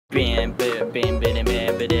Hello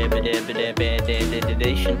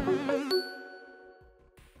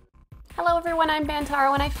everyone, I'm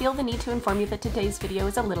Bantaro, and I feel the need to inform you that today's video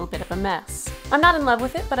is a little bit of a mess. I'm not in love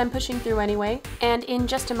with it, but I'm pushing through anyway, and in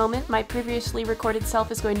just a moment, my previously recorded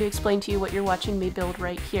self is going to explain to you what you're watching me build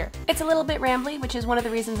right here. It's a little bit rambly, which is one of the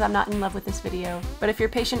reasons I'm not in love with this video, but if you're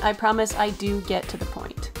patient, I promise I do get to the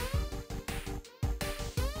point.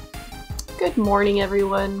 Good morning,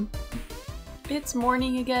 everyone. It's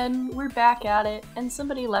morning again, we're back at it, and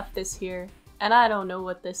somebody left this here. And I don't know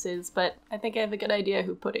what this is, but I think I have a good idea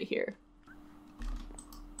who put it here.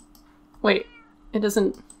 Wait, it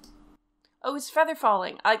doesn't... Oh, it's feather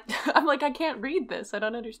falling. I'm like, I can't read this. I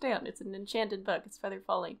don't understand. It's an enchanted book. It's feather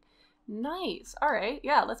falling. Nice. Alright,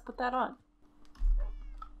 yeah, let's put that on.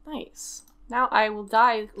 Nice. Now I will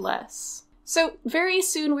die less. So very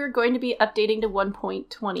soon we're going to be updating to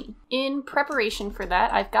 1.20. In preparation for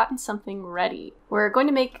that, I've gotten something ready. We're going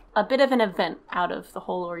to make a bit of an event out of the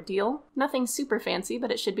whole ordeal. Nothing super fancy,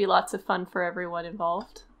 but it should be lots of fun for everyone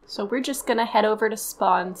involved. So we're just gonna head over to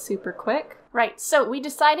spawn super quick. Right, so we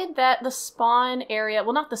decided that the spawn area,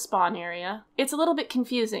 well, not the spawn area, it's a little bit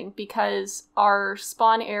confusing because our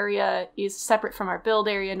spawn area is separate from our build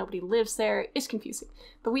area, nobody lives there, it's confusing.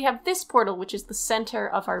 But we have this portal, which is the center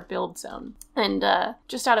of our build zone. And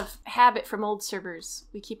just out of habit from old servers,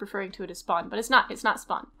 we keep referring to it as spawn, but it's not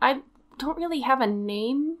spawn. I don't really have a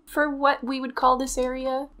name for what we would call this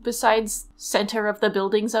area besides center of the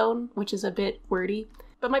building zone, which is a bit wordy.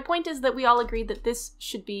 But my point is that we all agreed that this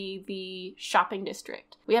should be the shopping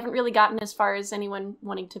district. We haven't really gotten as far as anyone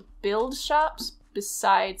wanting to build shops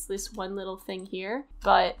besides this one little thing here.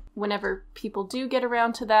 But whenever people do get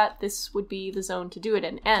around to that, this would be the zone to do it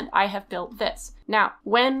in. And I have built this. Now,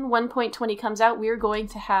 when 1.20 comes out, we're going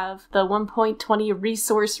to have the 1.20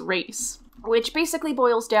 resource race, which basically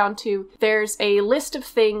boils down to there's a list of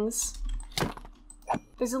things.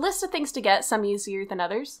 There's a list of things to get, some easier than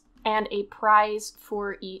others, and a prize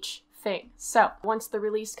for each thing. So once the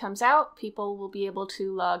release comes out, people will be able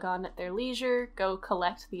to log on at their leisure, go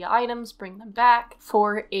collect the items, bring them back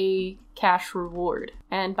for a cash reward.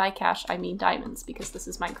 And by cash, I mean diamonds, because this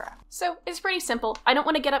is Minecraft. So it's pretty simple. I don't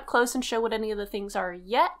want to get up close and show what any of the things are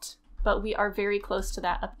yet, but we are very close to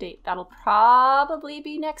that update. That'll probably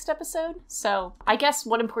be next episode. So I guess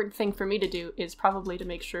one important thing for me to do is probably to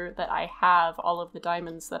make sure that I have all of the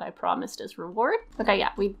diamonds that I promised as reward. Okay, yeah,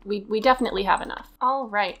 we definitely have enough. All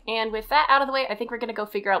right, and with that out of the way, I think we're gonna go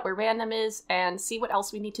figure out where random is and see what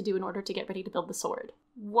else we need to do in order to get ready to build the sword.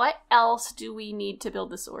 What else do we need to build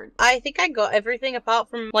the sword? I think I got everything apart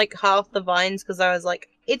from like half the vines because I was like,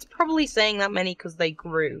 it's probably saying that many because they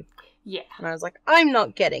grew. Yeah. And I was like, I'm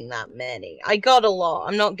not getting that many. I got a lot.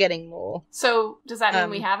 I'm not getting more. So, does that mean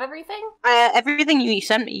we have everything? Everything you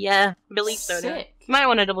sent me, yeah. I believe so. Sick. You might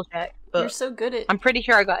want to double check, but you're so good at I'm pretty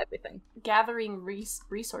sure I got everything. Gathering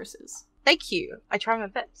resources. Thank you. I try my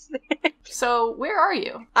best. So, where are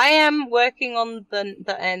you? I am working on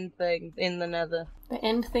the end thing in the nether. The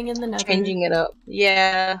end thing in the nether. Changing it up.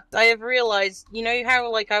 Yeah. I have realized, you know how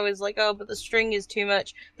like I was like, oh, but the string is too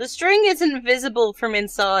much. The string isn't visible from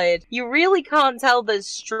inside. You really can't tell there's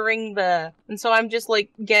string there. And so I'm just like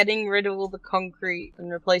getting rid of all the concrete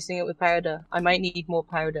and replacing it with powder. I might need more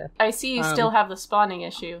powder. I see you still have the spawning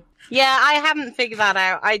issue. Yeah, I haven't figured that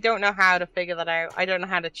out. I don't know how to figure that out. I don't know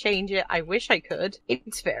how to change it. I wish I could.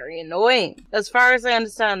 It's very annoying. As far as I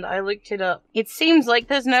understand, I looked it up. It seems like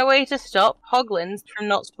there's no way to stop hoglins from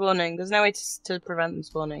not spawning. There's no way to prevent them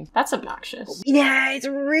spawning. That's obnoxious. Yeah, it's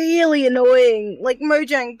really annoying. Like,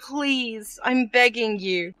 Mojang, please. I'm begging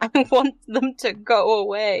you. I want them to go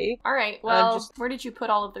away. Alright, well, where did you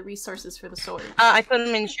put all of the resources for the sword? I put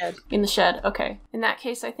them in the shed. In the shed, okay. In that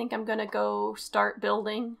case, I think I'm gonna go start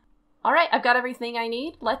building. Alright, I've got everything I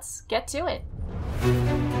need. Let's get to it.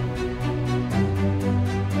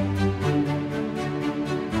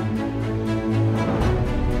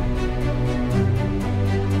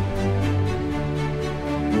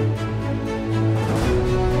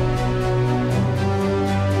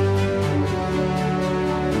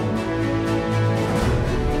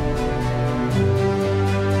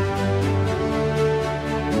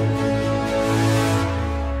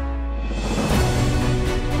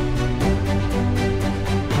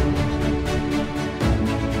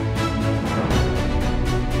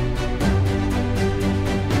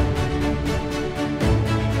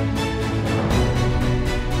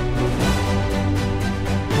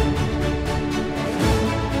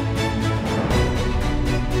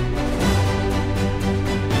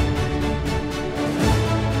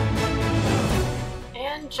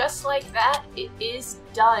 just like that, it is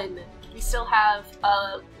done. We still have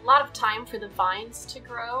a lot of time for the vines to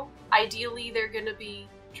grow. Ideally, they're going to be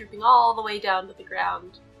drooping all the way down to the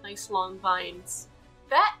ground. Nice long vines.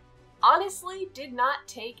 That honestly did not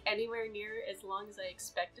take anywhere near as long as I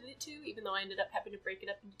expected it to, even though I ended up having to break it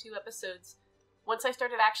up into 2 episodes. Once I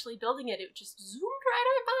started actually building it, it just zoomed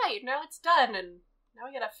right by. Now it's done, and now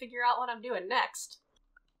I gotta figure out what I'm doing next.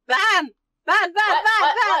 Bam! Bam!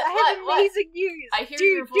 I have amazing news! I hear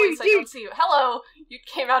your voice, I don't see you. Hello! You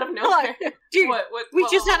came out of nowhere. Dude, what, we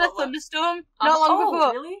just had a thunderstorm not long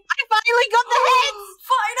before. Really? I finally got the heads!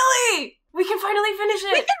 Finally! We can finally finish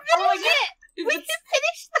it! We can finish it! It's We can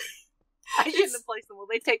finish them! I shouldn't have placed them. Well,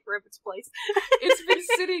 they take forever to place.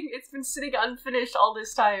 It's been sitting unfinished all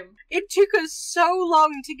this time. It took us so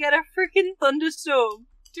long to get a freaking thunderstorm.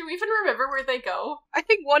 Do you even remember where they go? I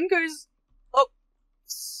think one goes up.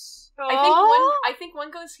 I think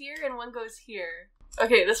one goes here and one goes here.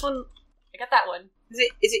 Okay, this one, I got that one. Is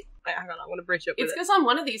it? Wait, hang on, I want to bridge up with it. It goes on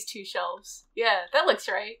one of these 2 shelves. Yeah, that looks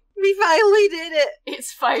right. We finally did it!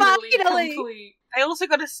 It's finally complete. I also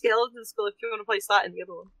got a skeleton skull if you want to place that in the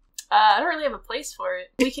other one. I don't really have a place for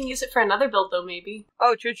it. We can use it for another build though, maybe.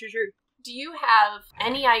 Oh, true. Do you have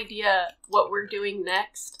any idea what we're doing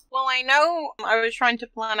next? Well, I know I was trying to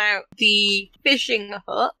plan out the fishing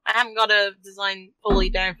hut. I haven't got a design fully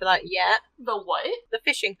down for that yet. The what? The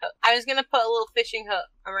fishing hut. I was gonna put a little fishing hut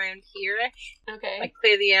around here-ish. Okay. Like,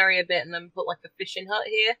 clear the area a bit and then put, like, a fishing hut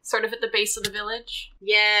here. Sort of at the base of the village?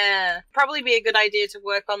 Yeah. Probably be a good idea to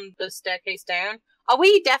work on the staircase down. Are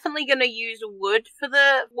we definitely gonna use wood for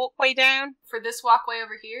the walkway down? For this walkway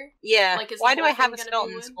over here? Yeah. Like, why do I have a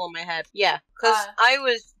skeleton skull in my head? Yeah. Because I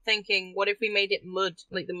was thinking, what if we made it mud,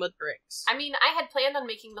 like the mud bricks? I mean, I had planned on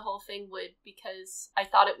making the whole thing wood because I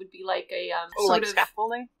thought it would be like a sort like of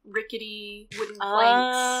scaffolding? Rickety wooden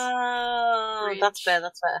planks. Oh, that's fair.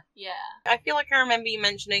 Yeah. I feel like I remember you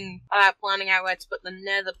mentioning about planning out where to put the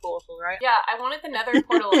nether portal, right? Yeah, I wanted the nether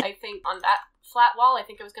portal, I think, on that flat wall. I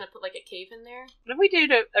think I was going to put like a cave in there. What if we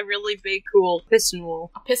did a really big, cool piston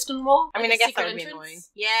wall? A piston wall? I mean, Like I a guess that secret would be entrance? annoying.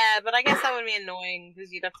 Yeah, but I guess that would be annoying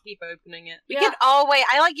because you'd have to keep opening it. We Yeah. could. Oh wait,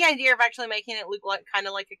 I like the idea of actually making it look like kind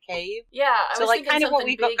of like a cave. Yeah, I So, was like, thinking kind of what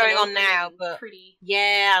something we've got big going and on open now, and but- pretty.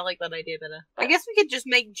 Yeah, I like that idea better. I guess we could just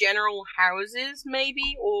make general houses,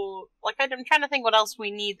 maybe, or like I'm trying to think what else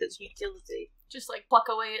we need that's utility. Just like pluck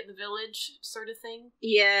away at the village sort of thing.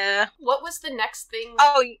 Yeah. What was the next thing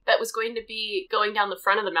Oh, that was going to be going down the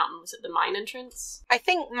front of the mountain? Was it the mine entrance? I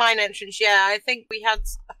think mine entrance. Yeah, I think we had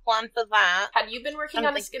a plan for that. Had you been working I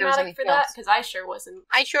don't on a think there was schematic for anything that? else. Because I sure wasn't.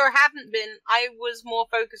 I sure haven't been. I was more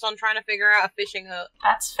focused on trying to figure out a fishing hut.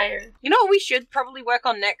 That's fair. You know what we should probably work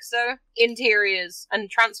on next, though? Interiors and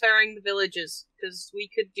transferring the villages. Because we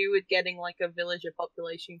could do with getting, like, a villager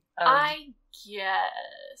population. I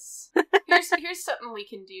guess. Here's something we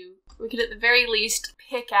can do. We could at the very least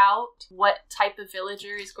pick out what type of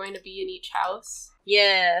villager is going to be in each house.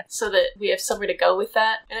 Yeah. So that we have somewhere to go with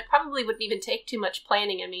that. And it probably wouldn't even take too much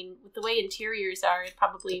planning. I mean, with the way interiors are, it'd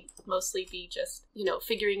probably mostly be just,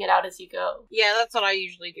 figuring it out as you go. Yeah, that's what I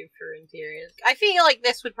usually do for interiors. I feel like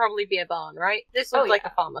this would probably be a barn, right? This looks like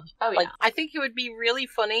a farmer. Oh, yeah. Like, I think it would be really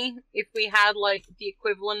funny if we had, like, the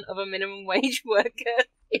equivalent of a minimum wage worker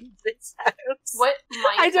in this house. What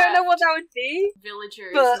I don't know what that would be.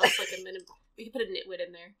 Villager but- is most like a minimum. We could put a nitwit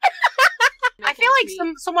in there. I feel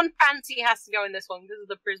like someone fancy has to go in this one because of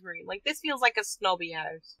the prismarine. Like, this feels like a snobby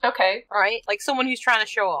house. Okay. Right? Like someone who's trying to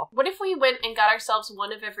show off. What if we went and got ourselves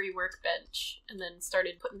one of every workbench and then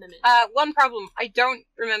started putting them in? One problem. I don't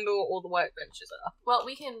remember what all the workbenches are. Well,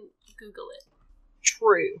 we can Google it.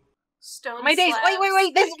 True. Stone My days. slabs,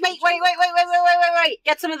 Wait. brick and Wait.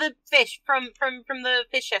 Get some of the fish from the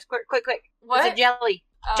fish chest. Quick. What? There's a jelly.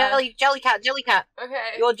 Jelly cat.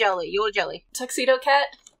 Okay. Your jelly. Tuxedo cat?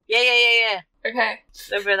 Yeah. Okay.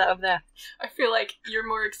 Over there. I feel like you're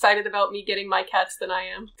more excited about me getting my cats than I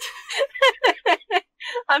am.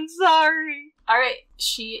 I'm sorry. Alright,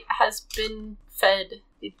 she has been fed.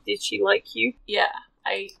 Did she like you? Yeah,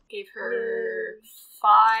 I gave her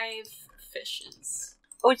 5 fishes.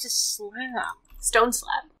 Oh, it's a slab. Stone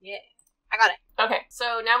slab. Yeah. I got it. Okay,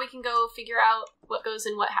 so now we can go figure out what goes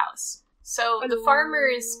in what house. So the Hello.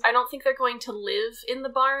 farmers, I don't think they're going to live in the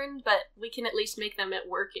barn, but we can at least make them at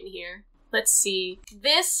work in here. Let's see.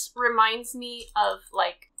 This reminds me of,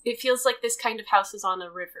 it feels like this kind of house is on a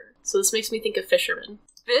river. So this makes me think of fishermen.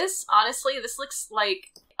 This, honestly, this looks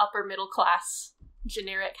like upper middle class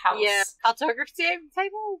generic house. Yeah. Cartography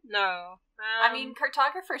table? No. I mean,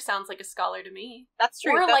 cartographer sounds like a scholar to me. That's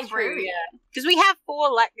true. Or a that's librarian. True, yeah. Because we have 4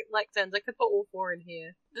 lecterns. I could put all 4 in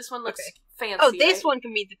here. This one looks fancy. Oh, this right? one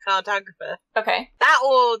can be the cartographer. Okay. That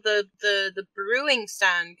or the brewing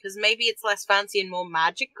stand, because maybe it's less fancy and more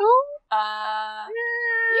magical? Yeah,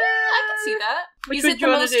 I can see that. Is it the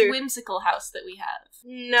most whimsical house that we have?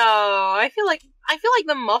 No, I feel like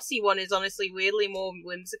the mossy one is honestly weirdly more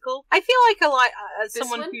whimsical. I feel like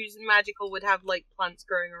someone who's magical would have like plants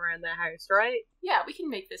growing around their house, right? Yeah, we can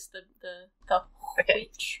make this the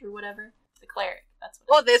witch or whatever, the cleric. That's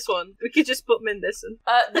what. Or this one, we could just put them in this one.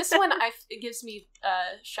 This one it gives me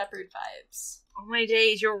shepherd vibes. Oh my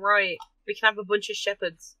days, you're right. We can have a bunch of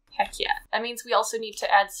shepherds. Heck yeah. That means we also need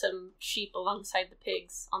to add some sheep alongside the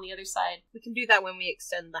pigs on the other side. We can do that when we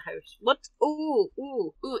extend the house. What? Ooh.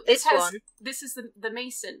 This is the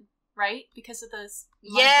mason, right? Because of those.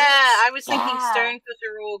 Yeah, I was thinking stone because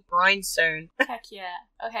they're all grindstone. Heck yeah.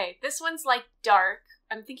 Okay, this one's like dark.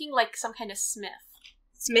 I'm thinking like some kind of smith.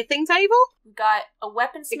 Smithing table? We've got a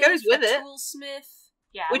weaponsmith. It goes with it. Toolsmith.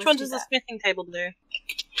 Yeah. Which one does the smithing table do?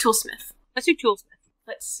 Toolsmith. Let's do toolsmith.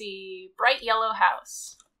 Let's see. Bright yellow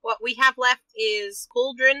house. What we have left is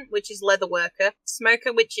cauldron, which is leatherworker,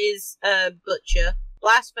 smoker, which is butcher,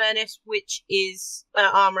 blast furnace, which is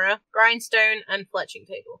armorer, grindstone, and fletching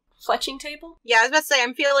table. Fletching table? Yeah, I was about to say,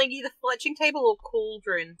 I'm feeling either fletching table or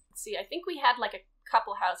cauldron. Let's see, I think we had like a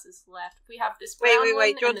couple houses left. We have this brown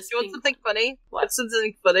wait. one Do you want something funny? What's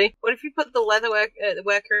something funny? What if you put the leather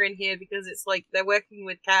worker in here because it's like they're working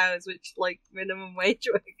with cows, which like minimum wage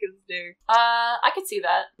workers do? I could see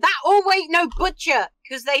that. Oh wait, no, butcher,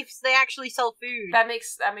 because they actually sell food. That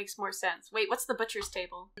makes more sense. Wait, what's the butcher's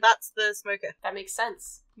table? That's the smoker. That makes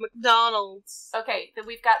sense. McDonald's. Okay, then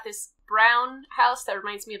we've got this brown house that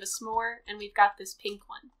reminds me of a s'more, and we've got this pink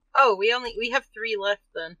one. Oh, we have 3 left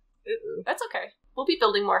then. Ooh. That's okay. We'll be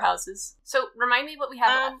building more houses. So, remind me what we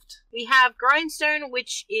have left. We have grindstone,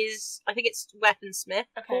 which is, I think it's weaponsmith.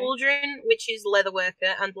 Okay. Cauldron, which is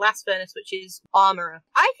leatherworker, and blast furnace, which is armorer.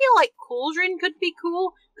 I feel like cauldron could be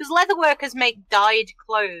cool, because leatherworkers make dyed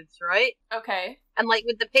clothes, right? Okay. And like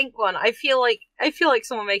with the pink one, I feel like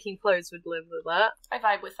someone making clothes would live with that. I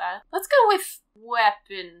vibe with that. Let's go with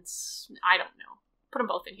weapons. I don't know. Put them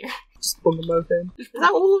both in here. Just put them both in. Is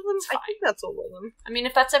that all of them? I think that's all of them. I mean,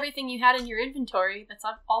 if that's everything you had in your inventory, that's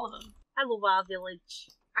all of them. I love our village.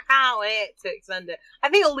 I can't wait to extend it. I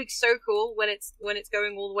think it'll look so cool when it's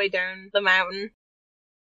going all the way down the mountain.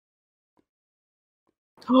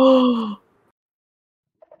 Oh.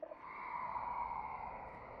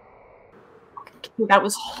 That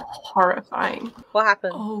was horrifying. What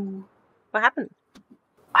happened? Oh. What happened?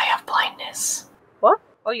 I have blindness. What?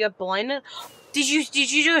 Oh, you have blindness? Did you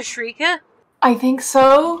do a shrieker? I think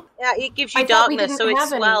so. Yeah, it gives you darkness, so it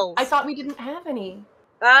swells. I thought we didn't have any.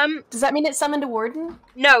 Does that mean it summoned a warden?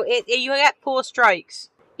 No, you get 4 strikes.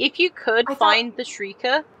 If you could find the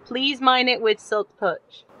shrieker, please mine it with silk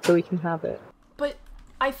touch, so we can have it. But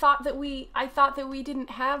I thought that we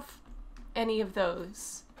didn't have any of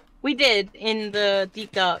those. We did in the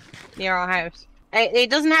deep dark near our house. It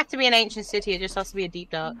doesn't have to be an ancient city, it just has to be a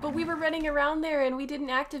deep dark. But we were running around there and we didn't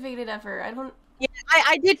activate it ever. I don't... Yeah,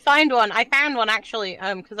 I did find one. I found one actually,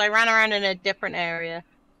 because I ran around in a different area.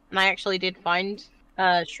 And I actually did find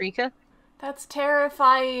Shrieker. That's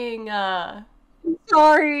terrifying.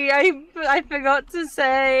 Sorry, I forgot to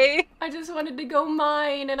say. I just wanted to go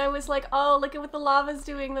mine and I was like, oh, look at what the lava's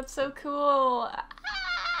doing. That's so cool.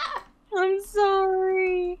 Ah! I'm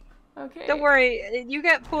sorry. Okay. Don't worry, you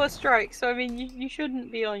get 4 strikes, so I mean, you shouldn't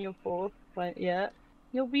be on your 4th fight yet.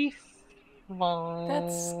 You'll be fine.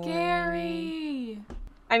 That's scary.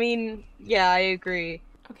 I mean, yeah, I agree.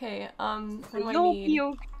 Okay, what do I You'll need? be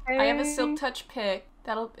okay. I have a silk touch pick.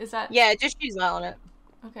 Is that... Yeah, just use that on it.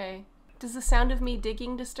 Okay. Does the sound of me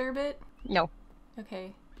digging disturb it? No.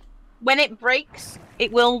 Okay. When it breaks,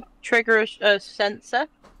 it will trigger a sensor,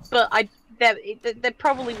 but there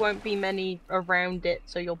probably won't be many around it,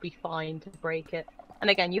 so you'll be fine to break it. And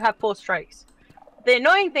again, you have 4 strikes. The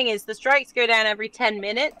annoying thing is the strikes go down every 10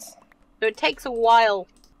 minutes, so it takes a while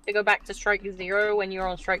to go back to strike 0 when you're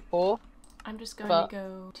on strike 4. I'm just going to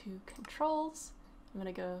go to controls. I'm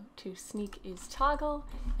going to go to sneak is toggle,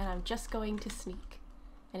 and I'm just going to sneak.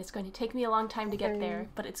 And it's going to take me a long time to get there,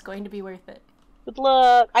 but it's going to be worth it. Good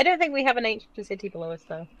luck! I don't think we have an ancient city below us,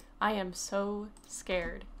 though. I am so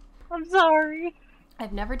scared. I'm sorry.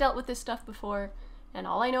 I've never dealt with this stuff before, and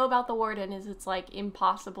all I know about the warden is it's, like,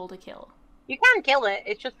 impossible to kill. You can kill it,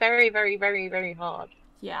 it's just very, very, very, very hard.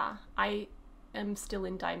 Yeah, I am still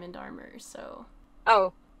in diamond armor, so...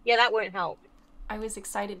 Oh, yeah, that won't help. I was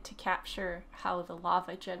excited to capture how the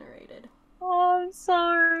lava generated. Oh, I'm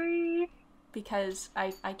sorry. Because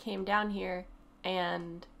I came down here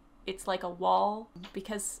and it's like a wall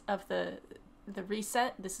because of the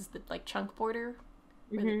reset. This is the like chunk border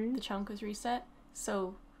where the chunk was reset.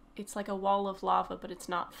 So it's like a wall of lava, but it's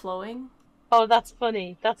not flowing. Oh, that's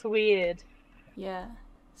funny. That's weird. Yeah.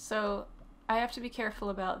 So I have to be careful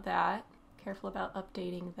about that. Careful about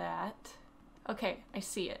updating that. Okay, I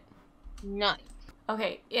see it. Nice.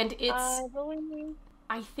 Okay, and it's... believe.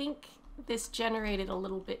 I think this generated a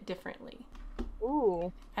little bit differently.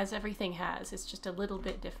 Ooh. As everything has. It's just a little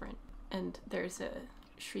bit different. And there's a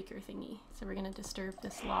shrieker thingy. So we're gonna disturb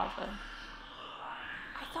this lava.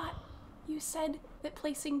 I thought you said that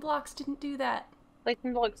placing blocks didn't do that.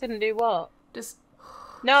 Placing blocks didn't do what? Just...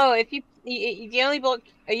 No, if you the only block...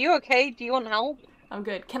 Are you okay? Do you want help? I'm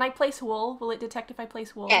good. Can I place wool? Will it detect if I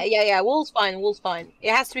place wool? Yeah. Wool's fine. Wool's fine.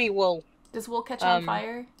 It has to be wool. Does wool catch on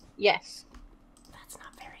fire? Yes. That's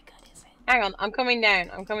not very good, is it? Hang on, I'm coming down.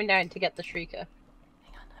 I'm coming down to get the shrieker.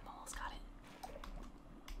 Hang on, I've almost got it.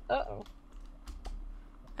 Uh-oh.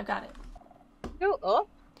 I've got it. Oh,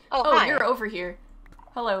 Oh, hi. you're over here.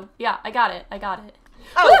 Hello. Yeah, I got it.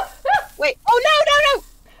 Oh, wait. Oh, no!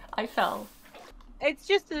 I fell. It's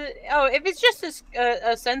just a... Oh, if it's just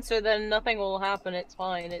a sensor, then nothing will happen. It's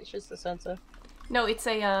fine. It's just a sensor. No, it's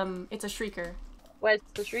a shrieker. Where's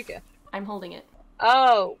the shrieker? I'm holding it.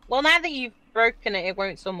 Oh, well, now that you've broken it, it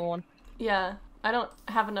won't summon one. Yeah, I don't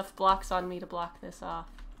have enough blocks on me to block this off.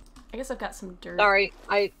 I guess I've got some dirt. Sorry,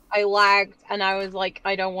 I lagged, and I was like,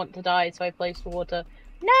 I don't want to die, so I placed water.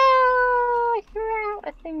 No! I threw out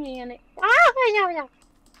a thingy, and it... Ow!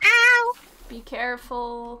 Ow! Be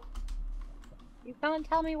careful. You can't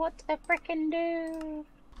tell me what to frickin' do.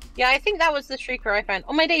 Yeah, I think that was the shrieker I found.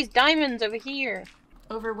 Oh my days, diamonds over here.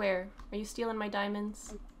 Over where? Are you stealing my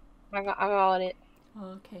diamonds? I got it.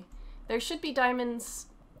 Oh, okay. There should be diamonds...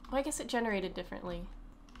 Well, I guess it generated differently.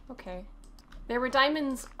 Okay. There were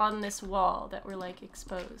diamonds on this wall that were, like,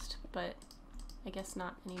 exposed, but I guess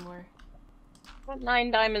not anymore. Got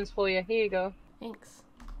 9 diamonds for you. Here you go. Thanks.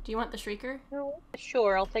 Do you want the shrieker?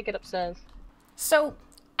 Sure, I'll take it upstairs. So,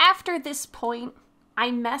 after this point,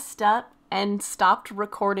 I messed up and stopped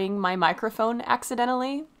recording my microphone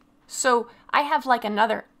accidentally. So, I have like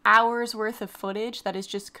another hour's worth of footage that is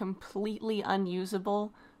just completely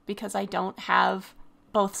unusable because I don't have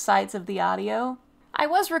both sides of the audio. I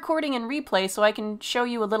was recording in replay, so I can show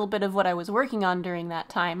you a little bit of what I was working on during that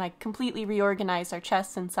time. I completely reorganized our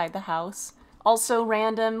chests inside the house. Also,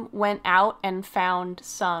 random went out and found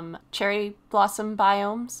some cherry blossom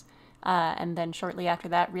biomes, and then shortly after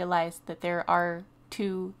that realized that there are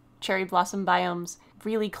 2 cherry blossom biomes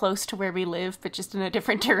really close to where we live, but just in a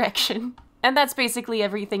different direction. And that's basically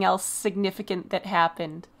everything else significant that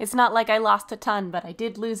happened. It's not like I lost a ton, but I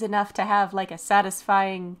did lose enough to have like a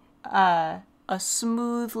satisfying, a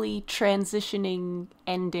smoothly transitioning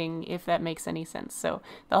ending, if that makes any sense. So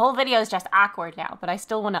the whole video is just awkward now, but I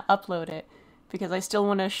still want to upload it because I still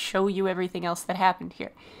want to show you everything else that happened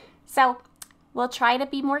here. So we'll try to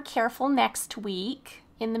be more careful next week.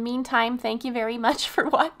 In the meantime, thank you very much for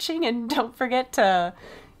watching, and don't forget to,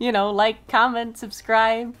 like, comment,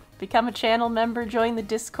 subscribe, become a channel member, join the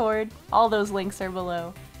Discord. All those links are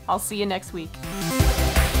below. I'll see you next week.